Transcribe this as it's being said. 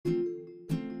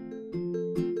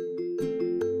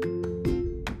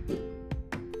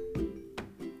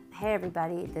Hey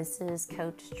everybody, this is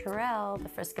Coach Jarrell, the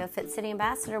Frisco Fit City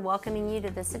Ambassador, welcoming you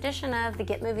to this edition of the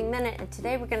Get Moving Minute, and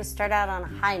today we're going to start out on a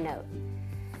high note.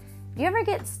 Do you ever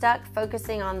get stuck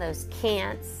focusing on those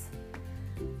can'ts,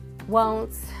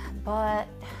 won'ts, but,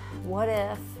 what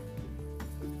if?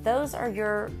 Those are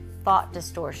your thought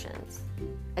distortions.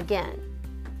 Again,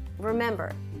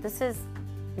 remember, this is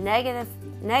negative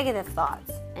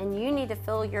thoughts, and you need to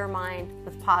fill your mind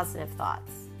with positive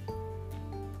thoughts.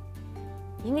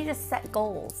 You need to set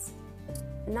goals,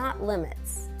 not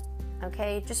limits,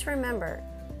 okay? Just remember,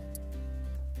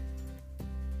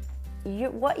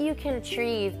 what you can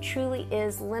achieve truly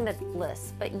is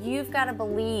limitless, but you've got to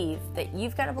believe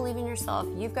in yourself.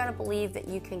 You've got to believe that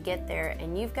you can get there,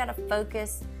 and you've got to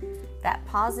focus that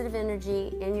positive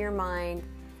energy in your mind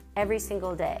every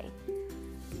single day.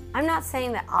 I'm not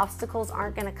saying that obstacles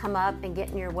aren't going to come up and get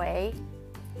in your way,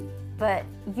 but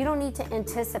you don't need to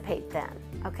anticipate them.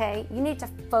 Okay, you need to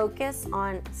focus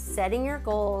on setting your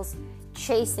goals,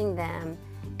 chasing them,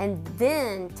 and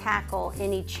then tackle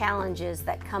any challenges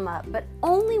that come up, but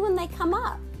only when they come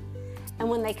up. And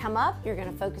when they come up, you're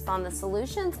going to focus on the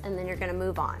solutions, and then you're going to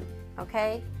move on,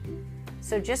 okay?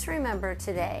 So just remember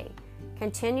today,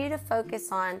 continue to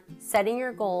focus on setting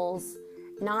your goals,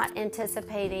 not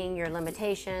anticipating your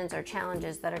limitations or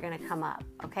challenges that are going to come up,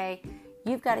 okay?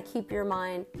 You've got to keep your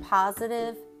mind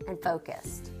positive and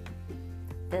focused.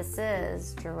 This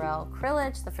is Jarrell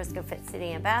Krillich, the Frisco Fit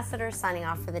City Ambassador, signing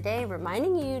off for the day,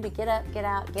 reminding you to get up, get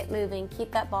out, get moving,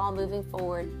 keep that ball moving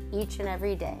forward each and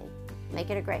every day. Make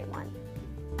it a great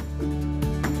one.